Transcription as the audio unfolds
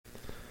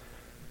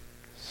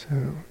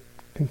So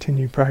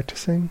continue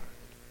practicing.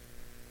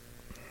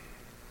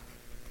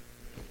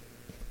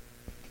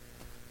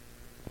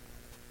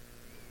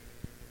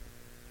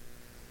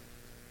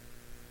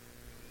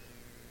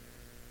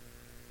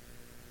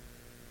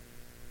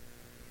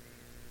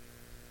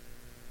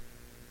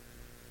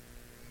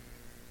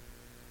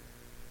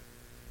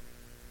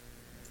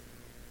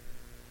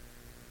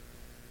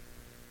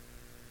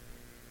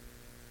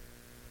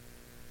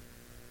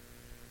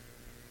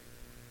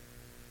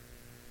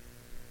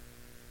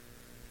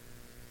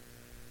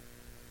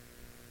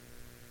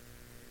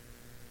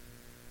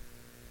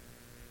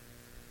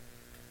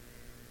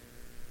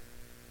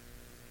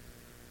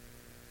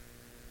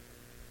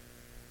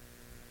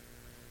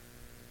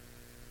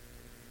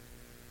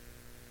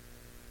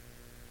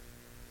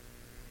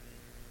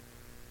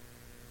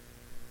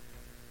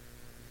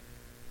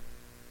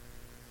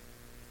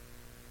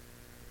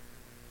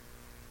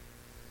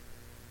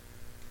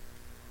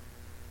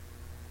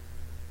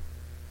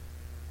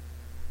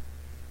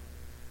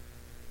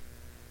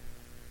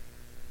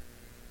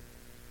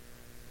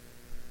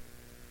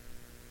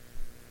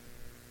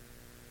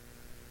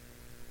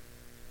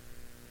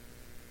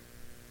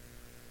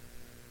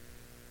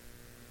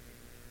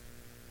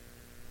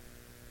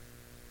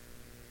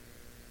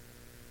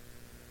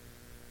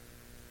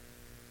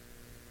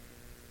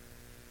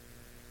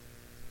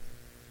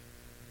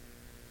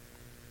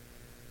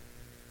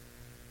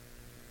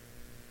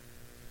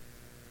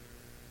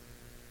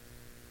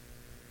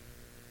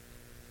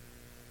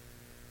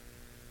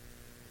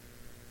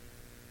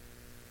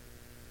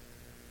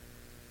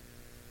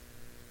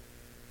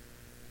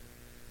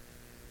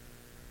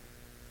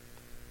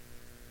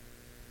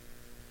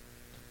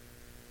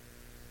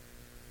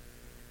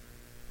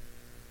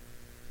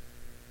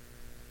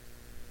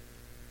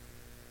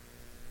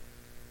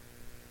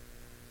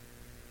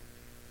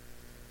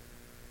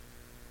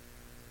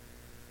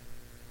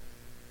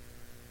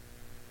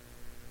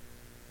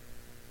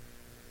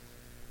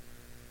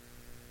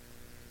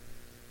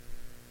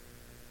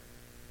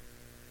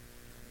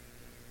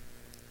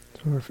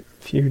 So we're a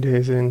few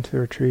days into the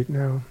retreat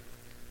now.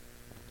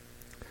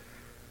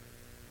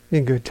 Be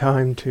a good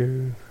time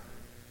to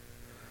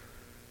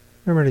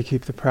remember to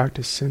keep the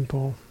practice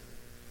simple.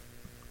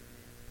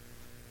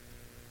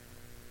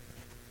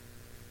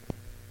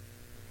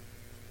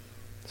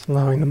 Just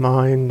allowing the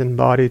mind and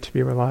body to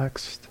be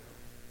relaxed.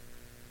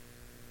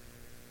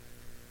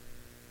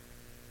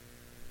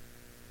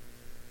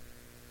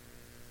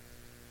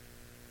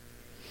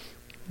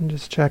 And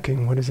just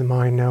checking, what is the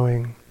mind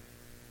knowing?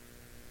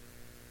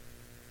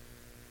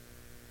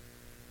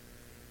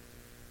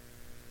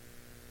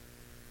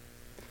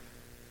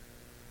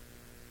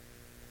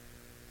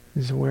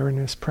 Is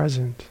awareness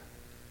present?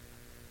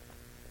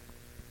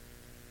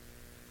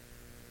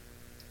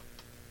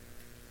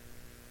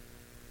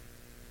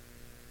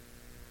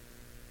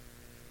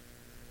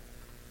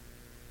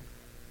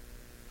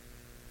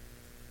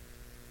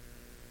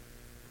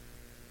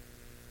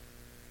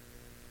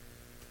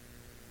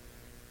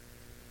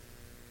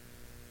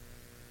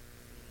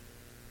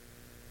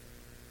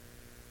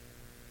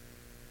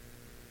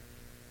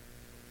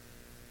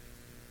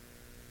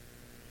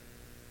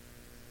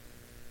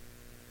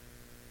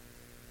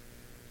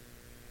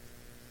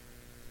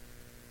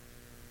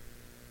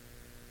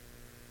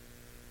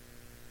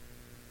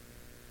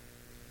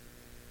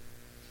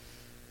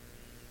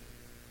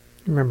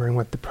 Remembering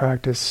what the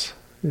practice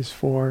is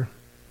for.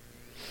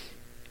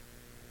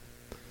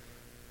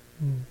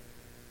 In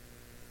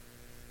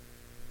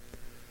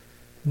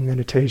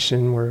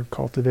meditation, we're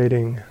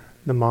cultivating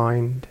the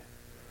mind.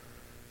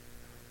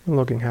 We're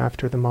looking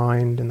after the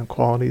mind and the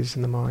qualities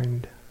in the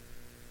mind.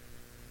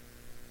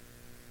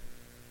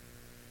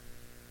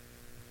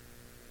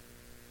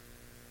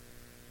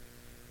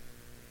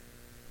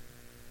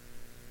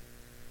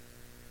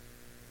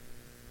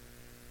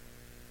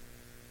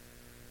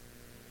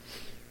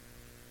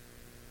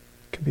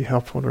 It can be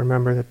helpful to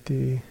remember that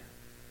the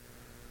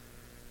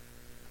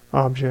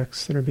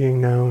objects that are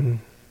being known,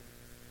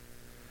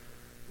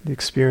 the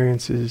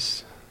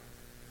experiences,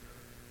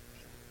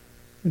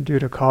 are due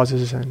to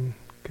causes and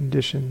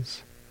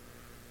conditions.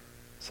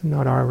 It's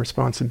not our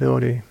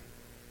responsibility.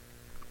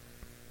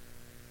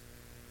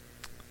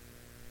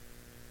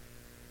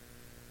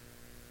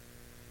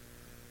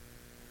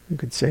 You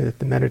could say that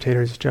the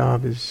meditator's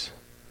job is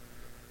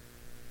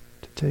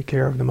to take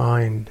care of the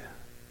mind.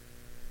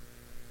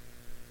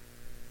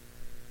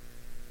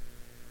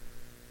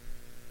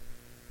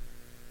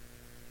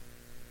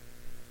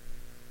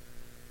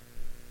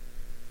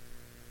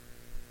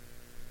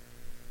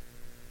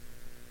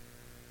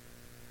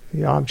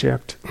 The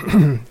object,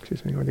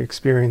 excuse me, or the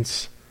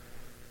experience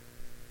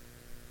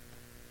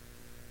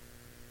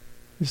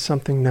is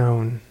something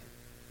known.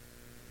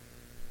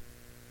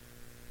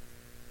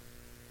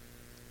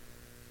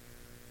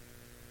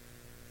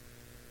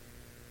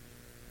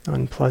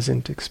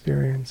 Unpleasant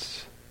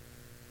experience.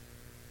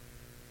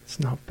 It's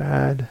not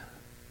bad.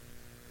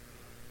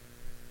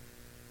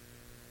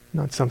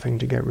 Not something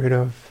to get rid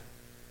of.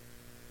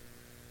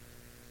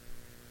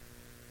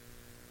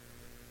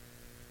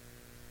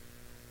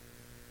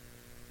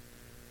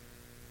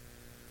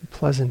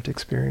 pleasant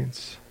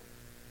experience.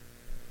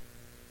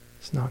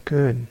 It's not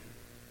good.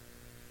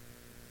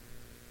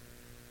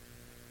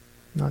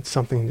 Not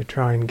something to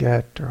try and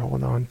get or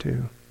hold on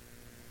to.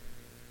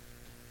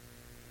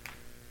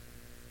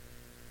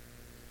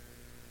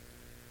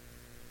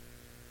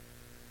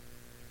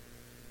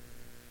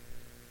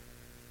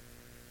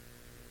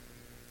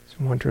 So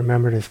we want to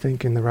remember to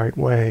think in the right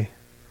way.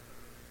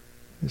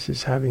 This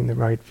is having the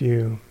right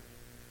view.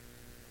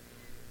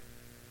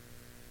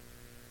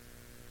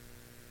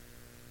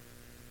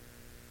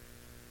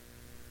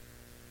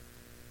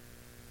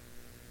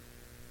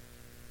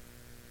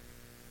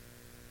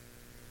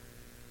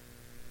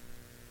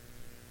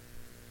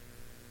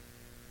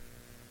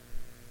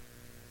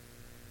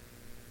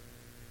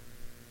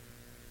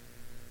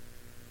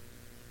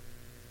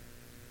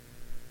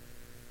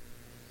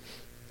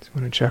 So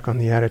we want to check on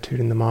the attitude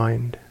in the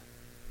mind.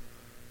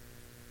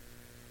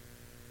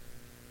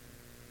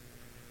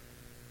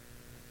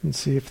 And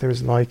see if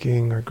there's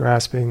liking or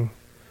grasping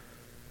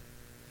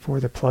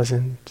for the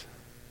pleasant.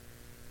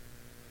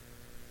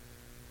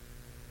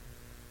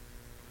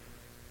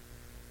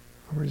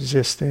 Or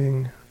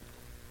resisting,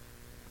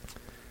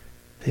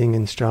 being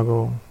in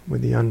struggle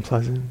with the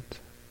unpleasant.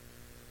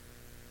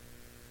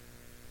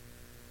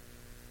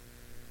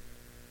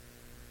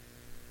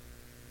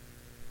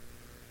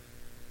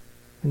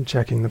 And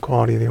checking the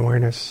quality of the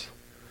awareness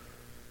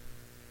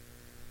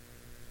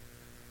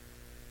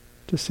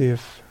to see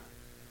if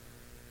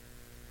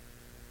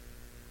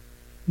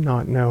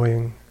not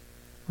knowing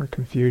or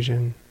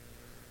confusion,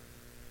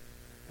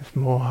 if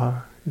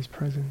moha is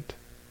present.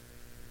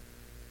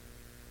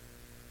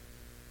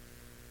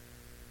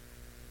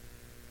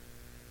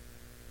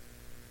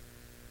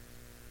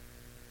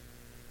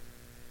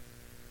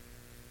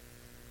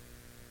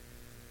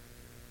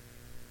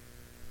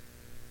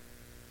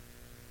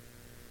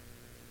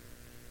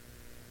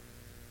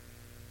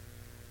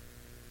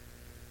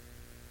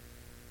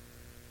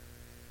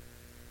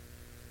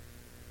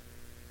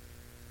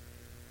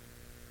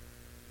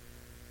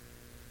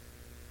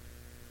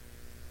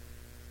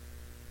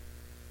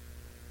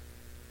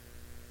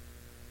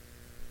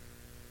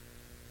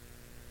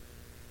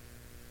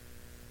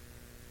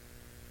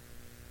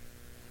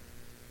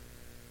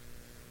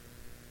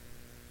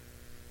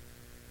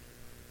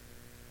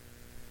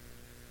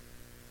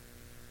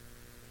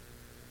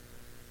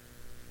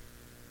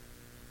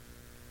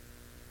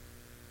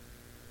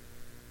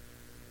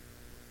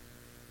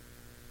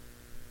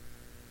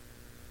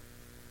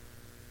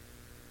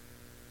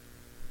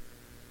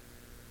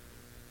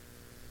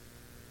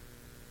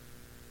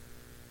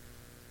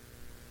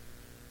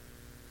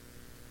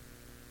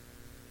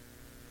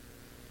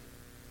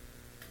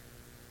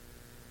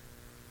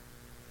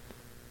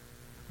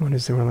 What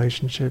is the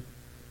relationship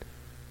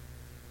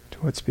to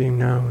what's being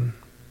known?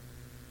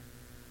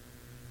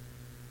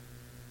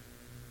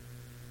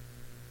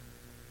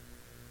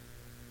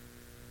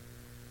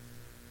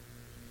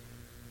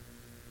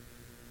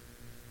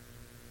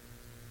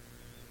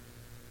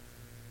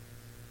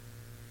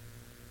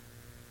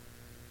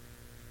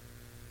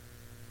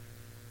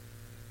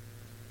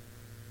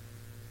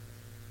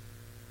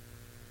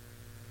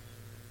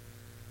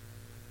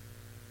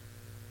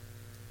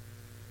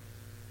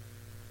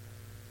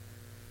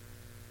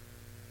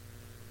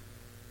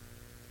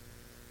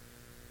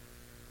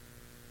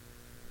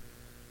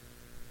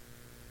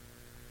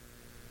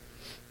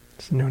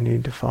 There's no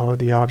need to follow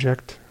the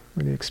object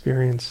or the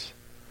experience.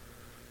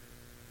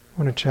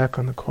 I want to check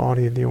on the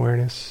quality of the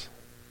awareness.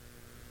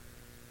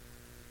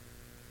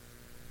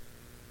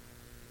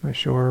 Am I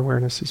sure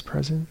awareness is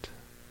present?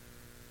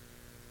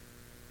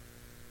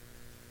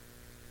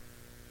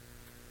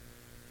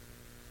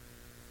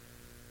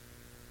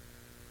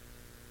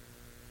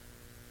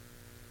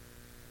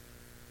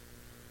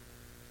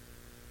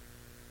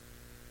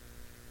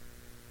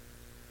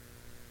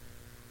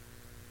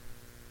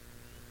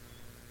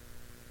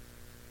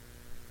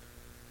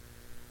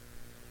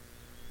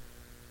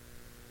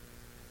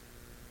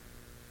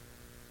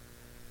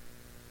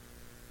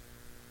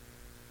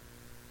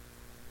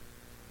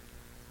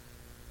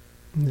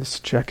 This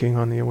checking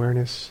on the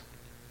awareness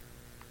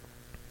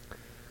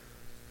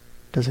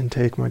doesn't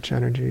take much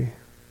energy.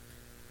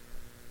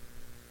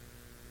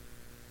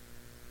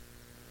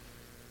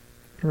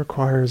 It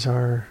requires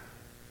our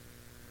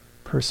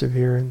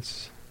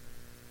perseverance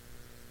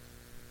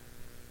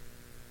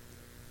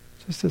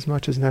just as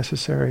much as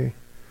necessary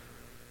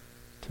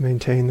to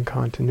maintain the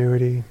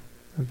continuity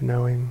of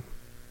knowing,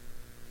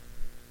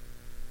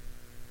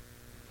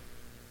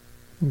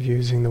 of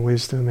using the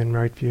wisdom and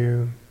right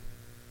view.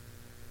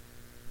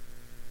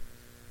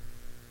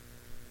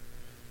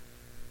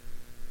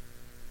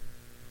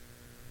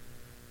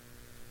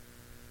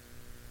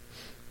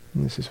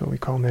 And this is what we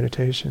call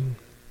meditation.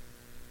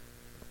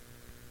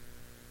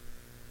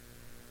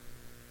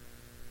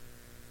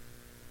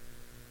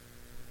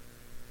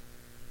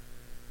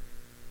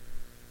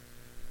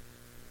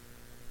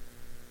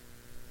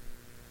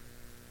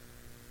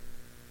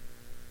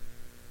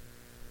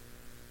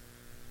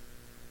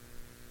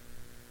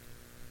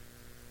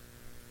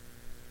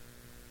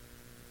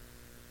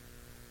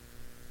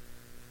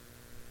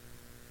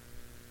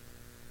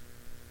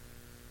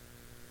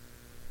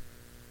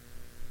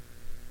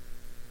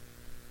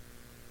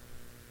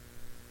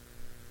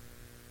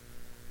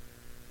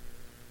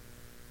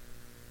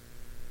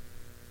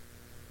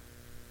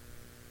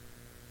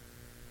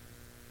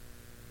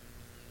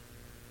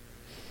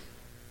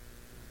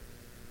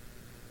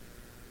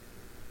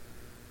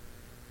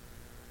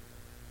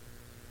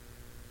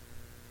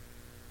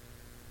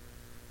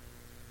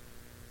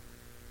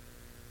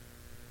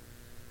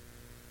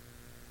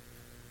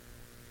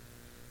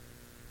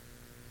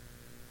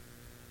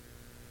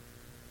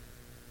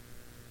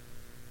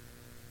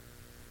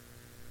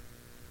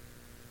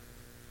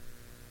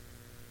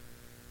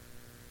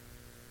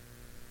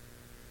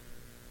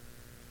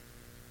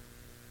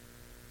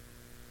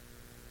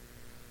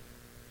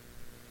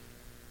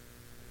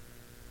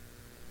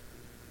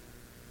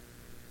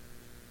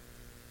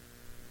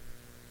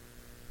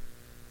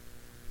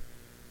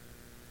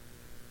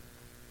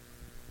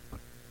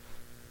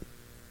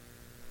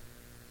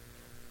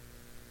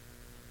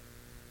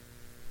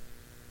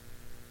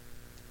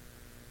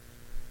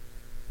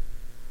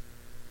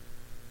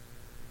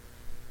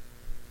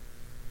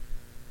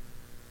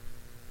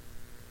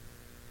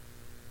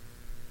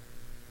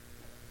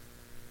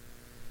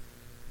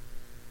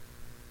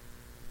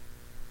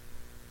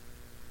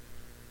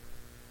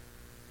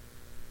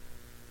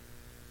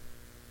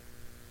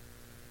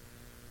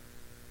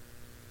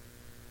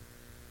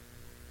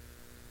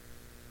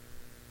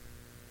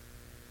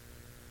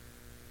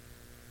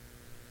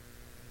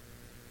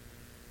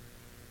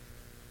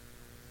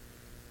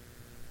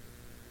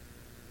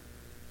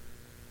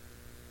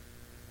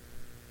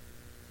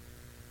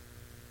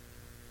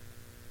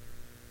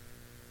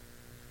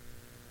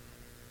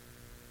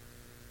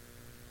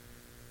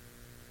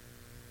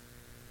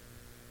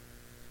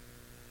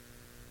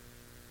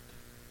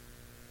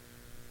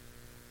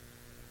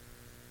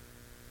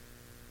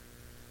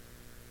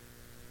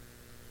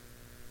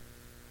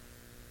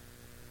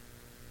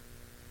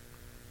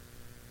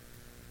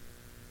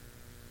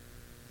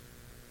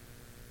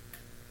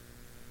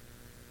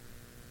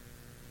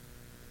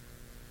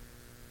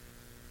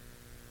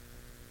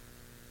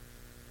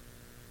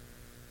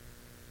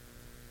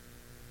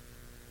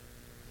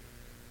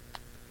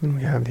 When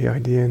we have the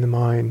idea in the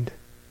mind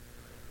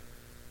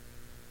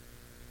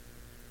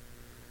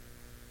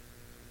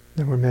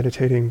that we're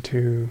meditating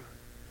to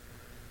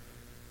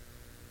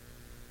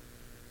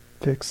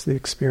fix the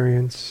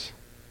experience,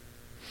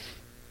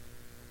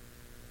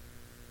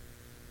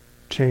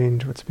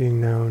 change what's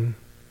being known,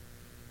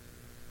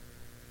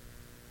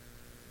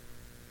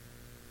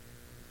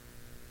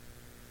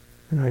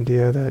 an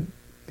idea that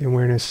the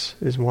awareness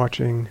is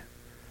watching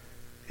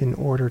in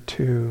order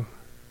to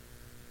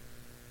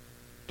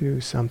do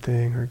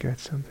something or get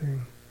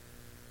something.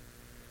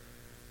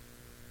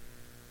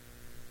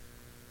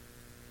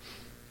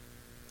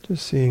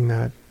 Just seeing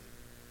that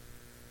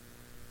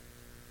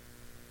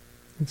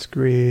it's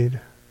greed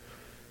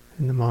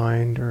in the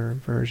mind or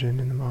aversion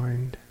in the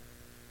mind.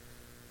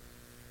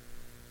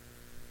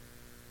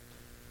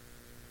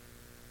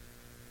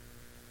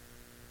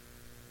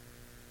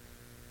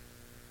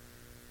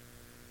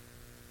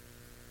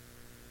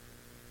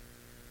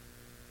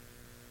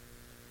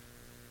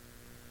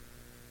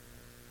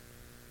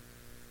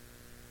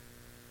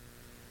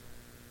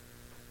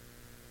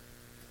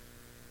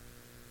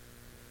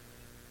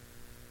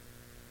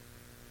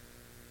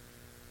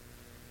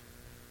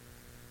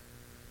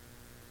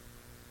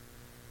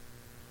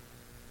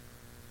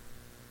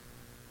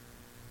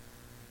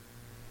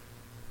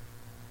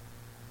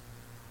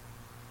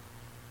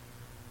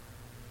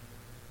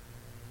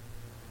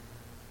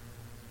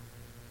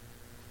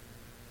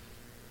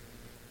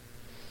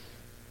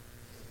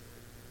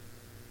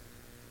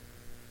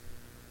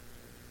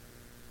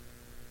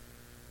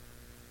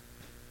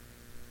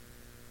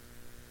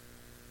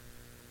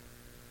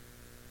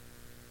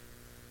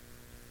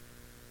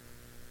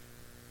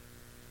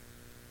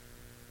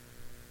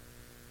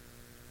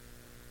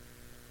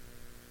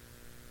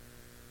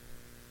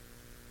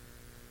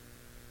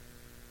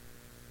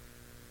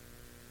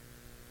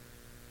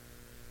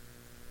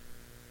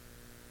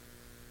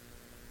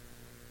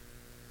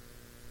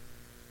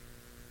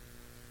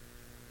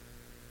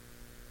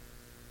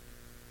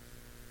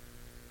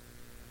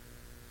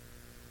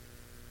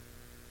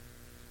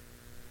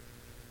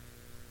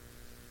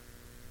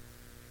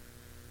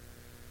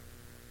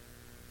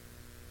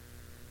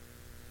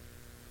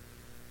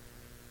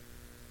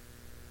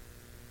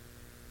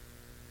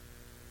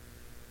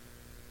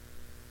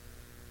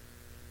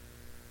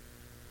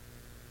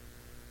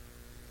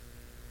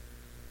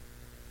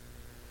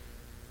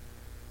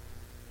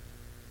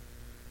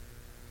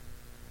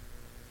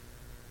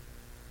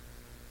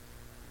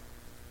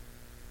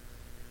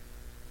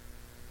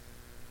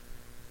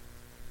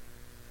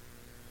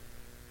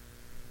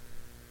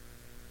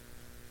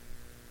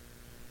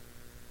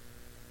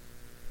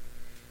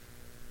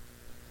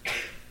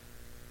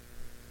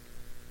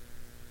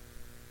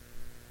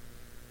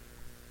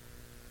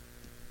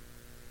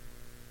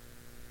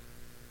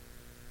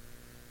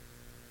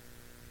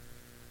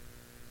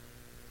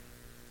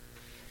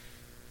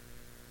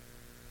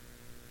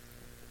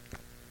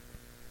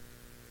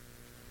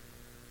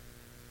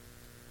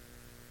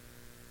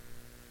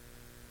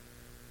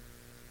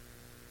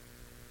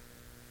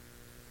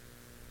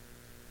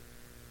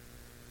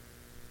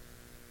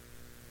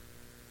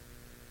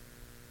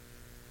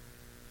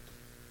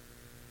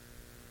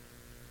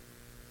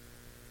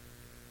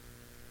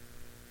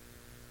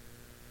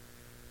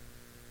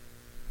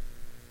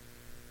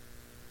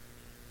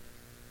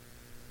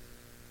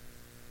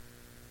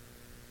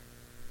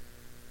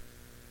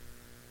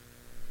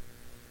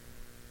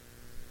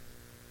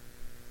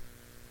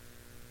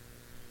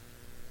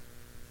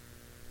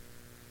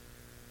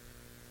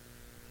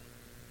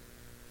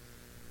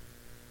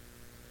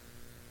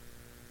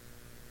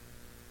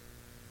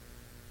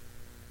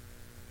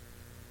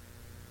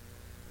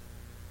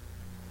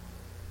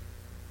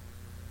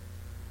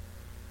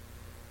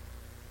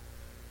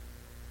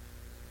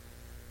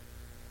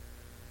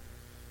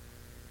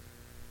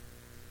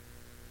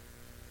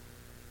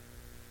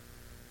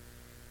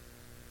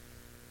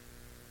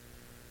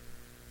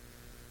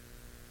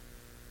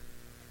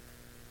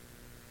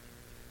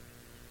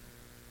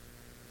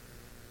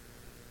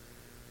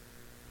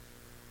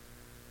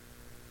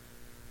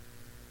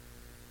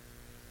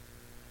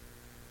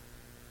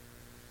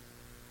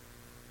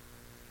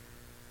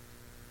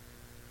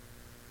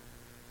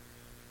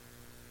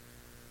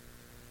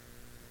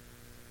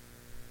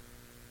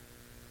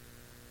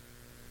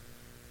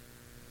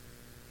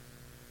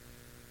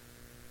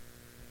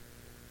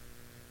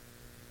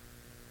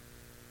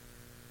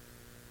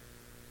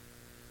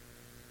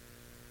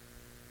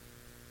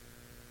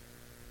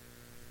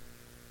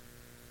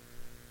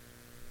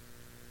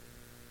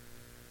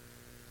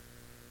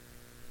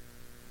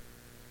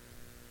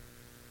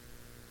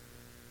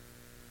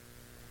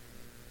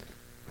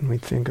 When we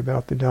think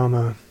about the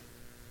Dhamma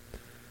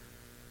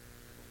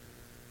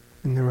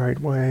in the right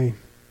way,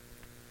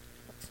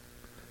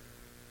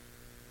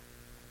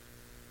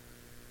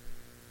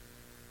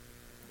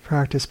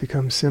 practice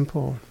becomes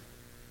simple.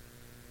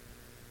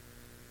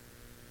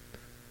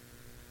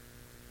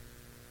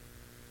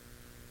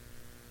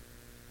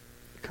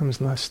 Becomes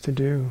less to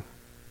do.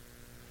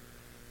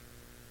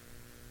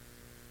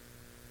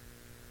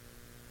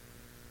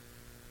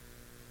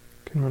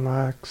 can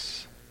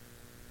relax,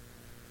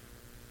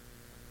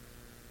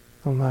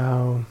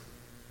 allow,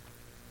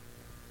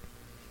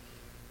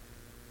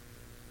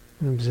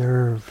 and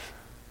observe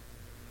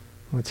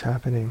what's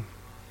happening.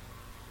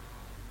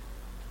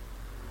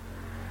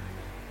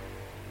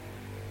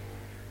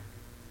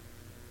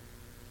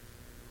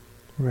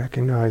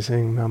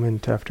 Recognizing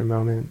moment after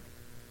moment,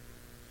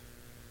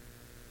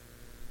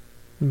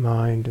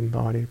 mind and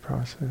body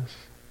process.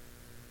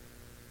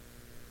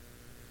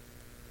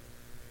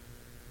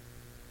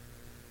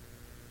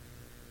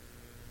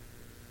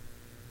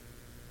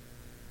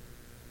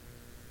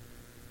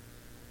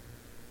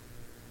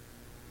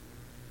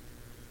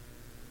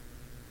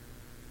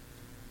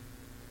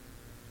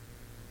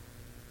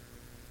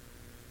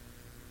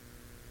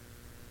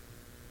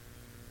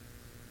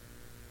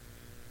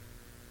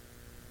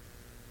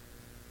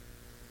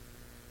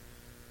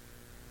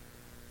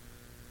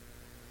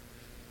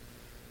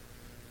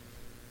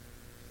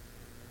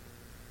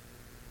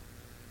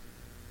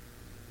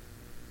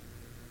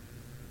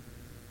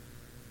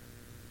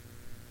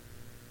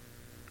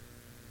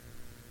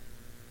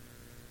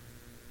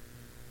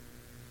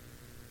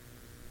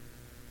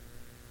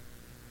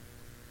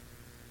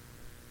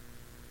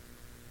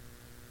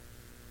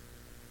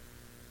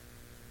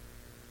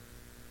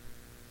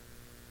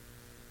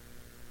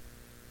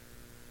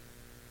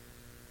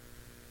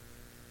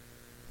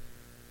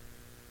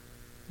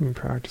 And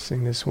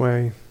practicing this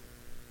way,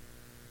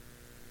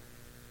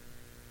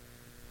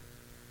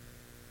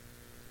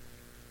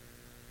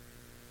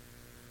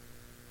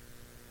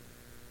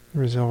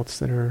 results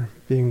that are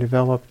being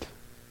developed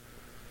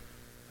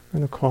are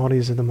the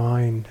qualities of the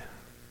mind,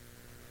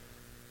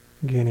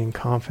 gaining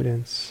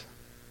confidence.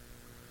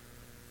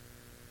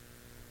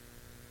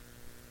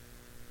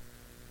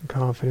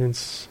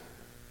 Confidence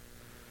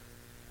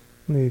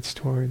leads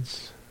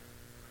towards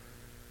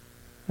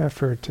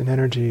effort and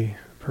energy,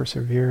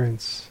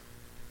 perseverance.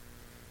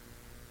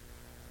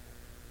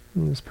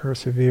 And this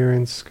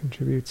perseverance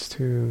contributes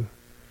to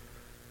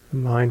the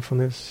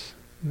mindfulness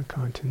and the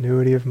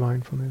continuity of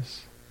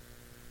mindfulness.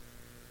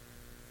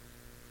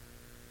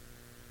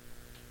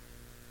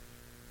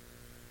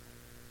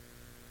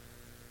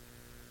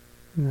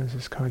 And as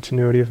this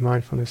continuity of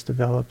mindfulness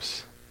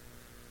develops,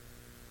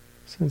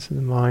 sense of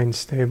the mind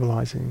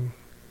stabilizing,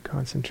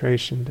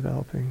 concentration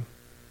developing.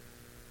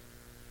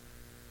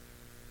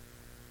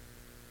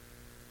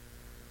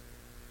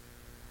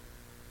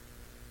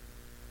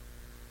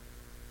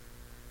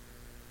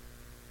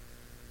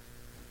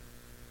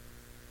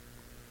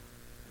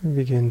 We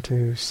begin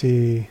to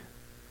see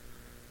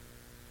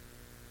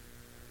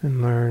and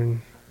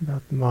learn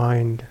about the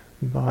mind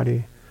and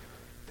body,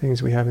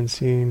 things we haven't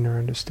seen or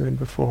understood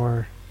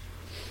before.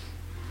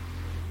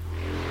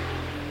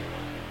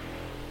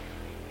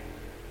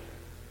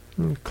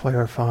 And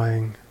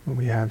clarifying what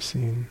we have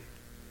seen.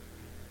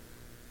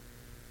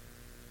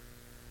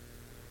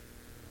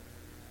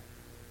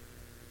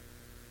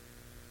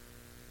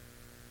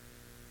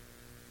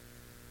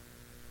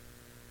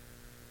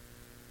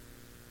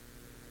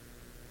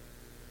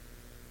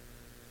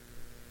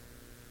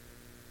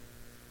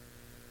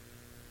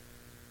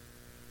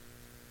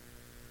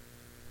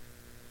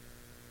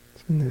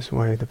 In this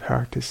way, the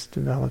practice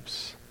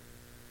develops.